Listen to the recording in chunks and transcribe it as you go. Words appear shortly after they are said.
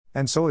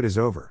And so it is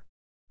over.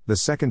 The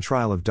second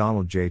trial of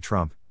Donald J.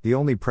 Trump, the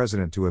only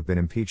president to have been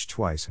impeached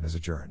twice, has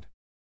adjourned.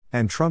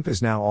 And Trump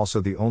is now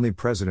also the only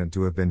president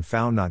to have been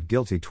found not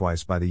guilty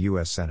twice by the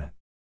U.S. Senate.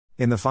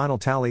 In the final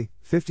tally,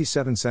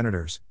 57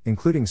 senators,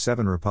 including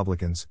 7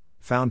 Republicans,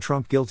 found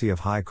Trump guilty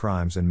of high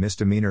crimes and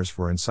misdemeanors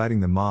for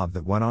inciting the mob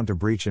that went on to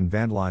breach and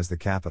vandalize the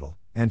Capitol,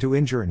 and to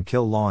injure and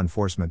kill law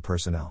enforcement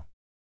personnel.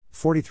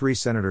 43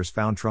 senators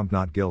found Trump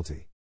not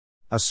guilty.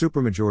 A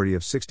supermajority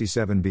of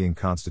 67 being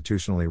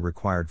constitutionally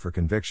required for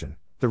conviction,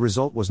 the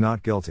result was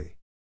not guilty.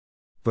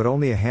 But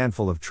only a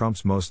handful of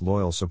Trump's most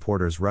loyal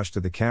supporters rushed to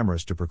the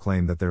cameras to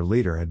proclaim that their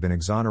leader had been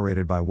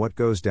exonerated by what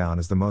goes down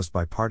as the most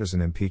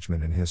bipartisan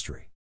impeachment in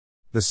history.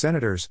 The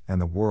senators, and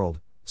the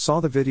world, saw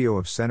the video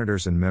of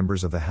senators and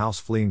members of the House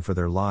fleeing for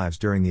their lives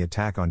during the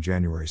attack on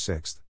January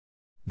 6.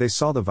 They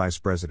saw the Vice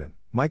President,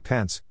 Mike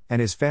Pence,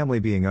 and his family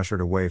being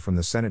ushered away from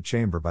the Senate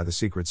chamber by the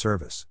Secret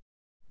Service.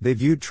 They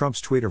viewed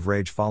Trump's tweet of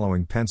rage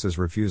following Pence's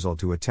refusal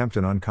to attempt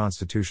an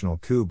unconstitutional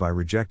coup by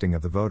rejecting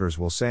of the voters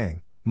while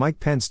saying,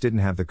 Mike Pence didn't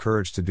have the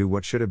courage to do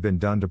what should have been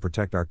done to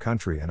protect our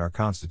country and our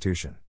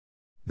Constitution.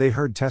 They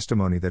heard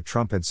testimony that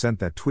Trump had sent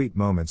that tweet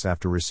moments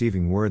after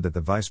receiving word that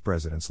the Vice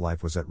President's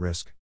life was at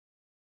risk.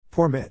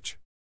 Poor Mitch.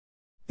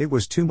 It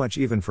was too much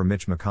even for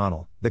Mitch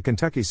McConnell, the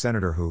Kentucky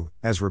senator who,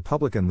 as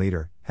Republican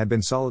leader, had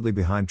been solidly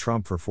behind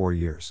Trump for 4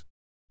 years.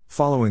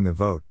 Following the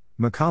vote,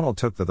 McConnell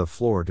took to the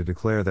floor to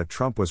declare that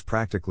Trump was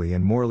practically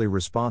and morally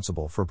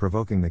responsible for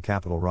provoking the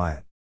Capitol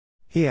riot.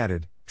 He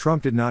added,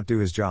 Trump did not do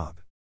his job.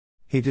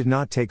 He did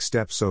not take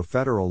steps so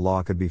federal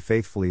law could be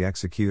faithfully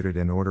executed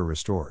and order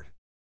restored.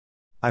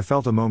 I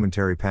felt a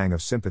momentary pang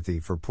of sympathy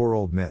for poor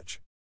old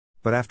Mitch.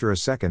 But after a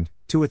second,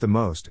 2 at the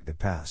most, it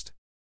passed.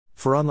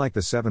 For unlike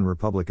the 7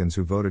 Republicans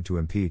who voted to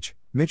impeach,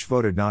 Mitch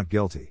voted not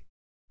guilty.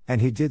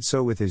 And he did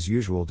so with his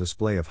usual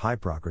display of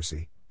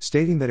hypocrisy,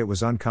 stating that it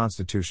was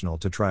unconstitutional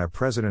to try a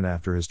president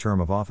after his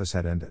term of office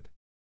had ended.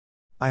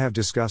 I have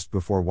discussed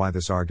before why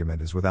this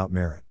argument is without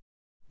merit.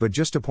 But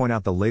just to point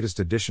out the latest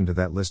addition to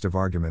that list of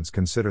arguments,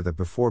 consider that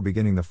before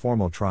beginning the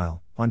formal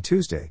trial, on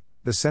Tuesday,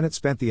 the Senate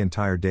spent the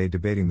entire day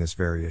debating this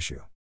very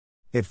issue.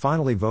 It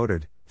finally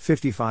voted,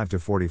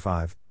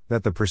 55-45,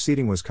 that the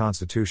proceeding was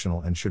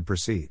constitutional and should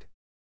proceed.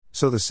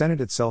 So the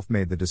Senate itself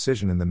made the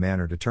decision in the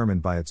manner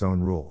determined by its own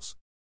rules.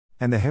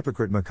 And the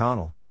hypocrite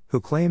McConnell, who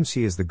claims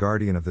he is the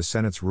guardian of the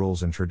Senate's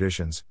rules and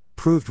traditions,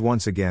 proved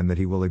once again that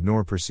he will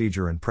ignore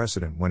procedure and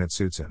precedent when it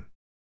suits him.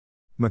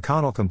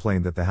 McConnell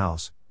complained that the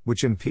House,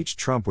 which impeached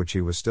Trump while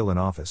he was still in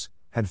office,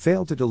 had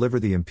failed to deliver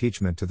the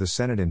impeachment to the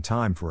Senate in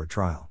time for a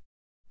trial.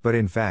 But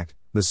in fact,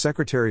 the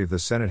Secretary of the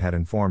Senate had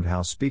informed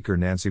House Speaker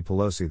Nancy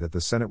Pelosi that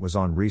the Senate was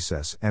on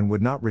recess and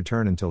would not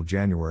return until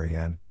January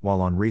and, while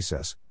on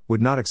recess,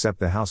 would not accept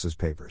the House's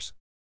papers.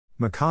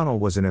 McConnell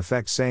was in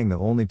effect saying the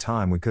only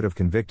time we could have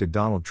convicted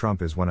Donald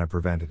Trump is when I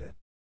prevented it.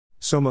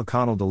 So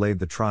McConnell delayed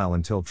the trial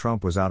until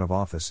Trump was out of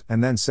office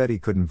and then said he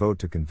couldn't vote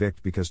to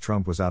convict because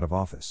Trump was out of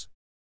office.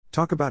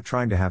 Talk about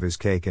trying to have his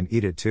cake and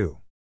eat it too.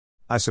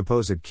 I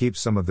suppose it keeps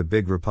some of the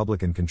big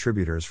Republican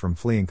contributors from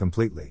fleeing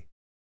completely.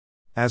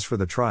 As for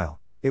the trial,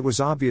 it was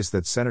obvious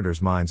that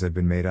senators' minds had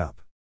been made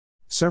up.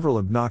 Several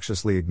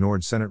obnoxiously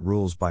ignored Senate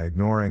rules by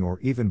ignoring or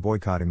even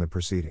boycotting the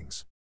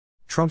proceedings.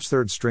 Trump's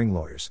third-string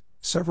lawyers,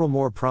 several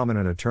more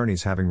prominent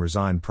attorneys having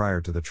resigned prior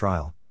to the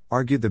trial,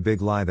 argued the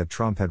big lie that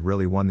Trump had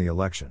really won the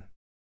election.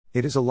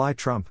 It is a lie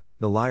Trump,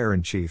 the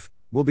liar-in-chief,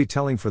 will be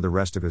telling for the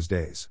rest of his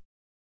days.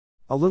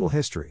 A little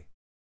history.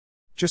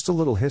 Just a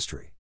little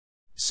history.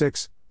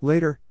 6.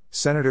 Later,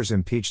 senators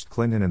impeached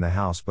Clinton in the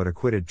House but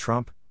acquitted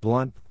Trump,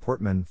 Blunt,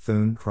 Portman,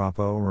 Thune,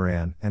 Crapo,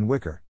 Moran, and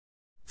Wicker.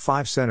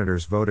 5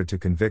 senators voted to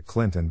convict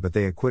Clinton but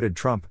they acquitted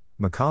Trump,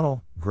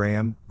 McConnell,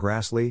 Graham,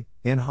 Grassley,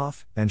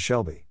 Inhofe, and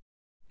Shelby.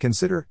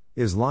 Consider,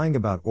 is lying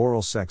about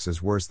oral sex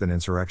is worse than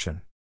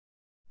insurrection?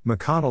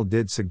 McConnell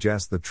did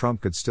suggest that Trump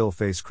could still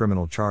face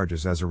criminal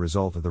charges as a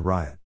result of the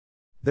riot.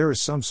 There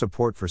is some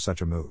support for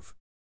such a move.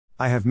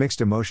 I have mixed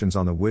emotions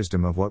on the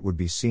wisdom of what would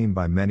be seen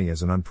by many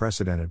as an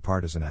unprecedented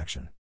partisan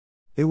action.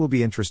 It will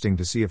be interesting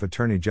to see if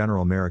Attorney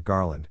General Merrick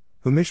Garland,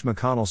 who Mitch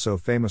McConnell so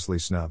famously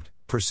snubbed,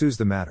 pursues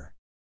the matter.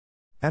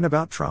 And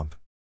about Trump.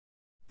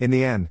 In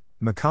the end,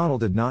 McConnell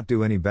did not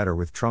do any better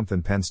with Trump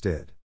than Pence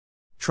did.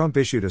 Trump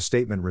issued a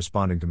statement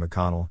responding to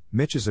McConnell,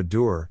 Mitch is a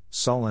dour,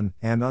 sullen,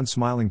 and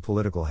unsmiling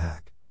political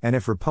hack, and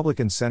if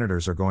Republican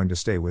senators are going to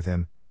stay with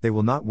him, they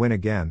will not win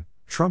again,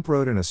 Trump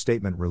wrote in a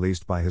statement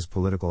released by his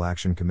Political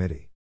Action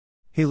Committee.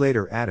 He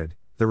later added,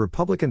 the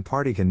Republican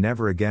Party can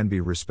never again be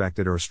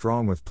respected or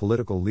strong with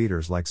political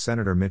leaders like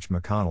Senator Mitch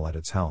McConnell at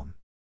its helm.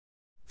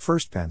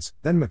 First Pence,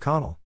 then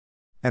McConnell.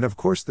 And of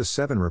course the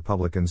 7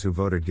 Republicans who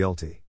voted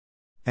guilty.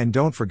 And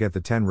don't forget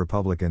the 10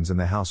 Republicans in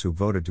the House who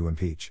voted to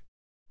impeach.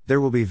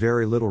 There will be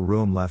very little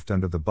room left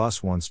under the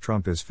bus once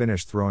Trump is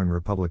finished throwing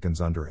Republicans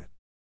under it.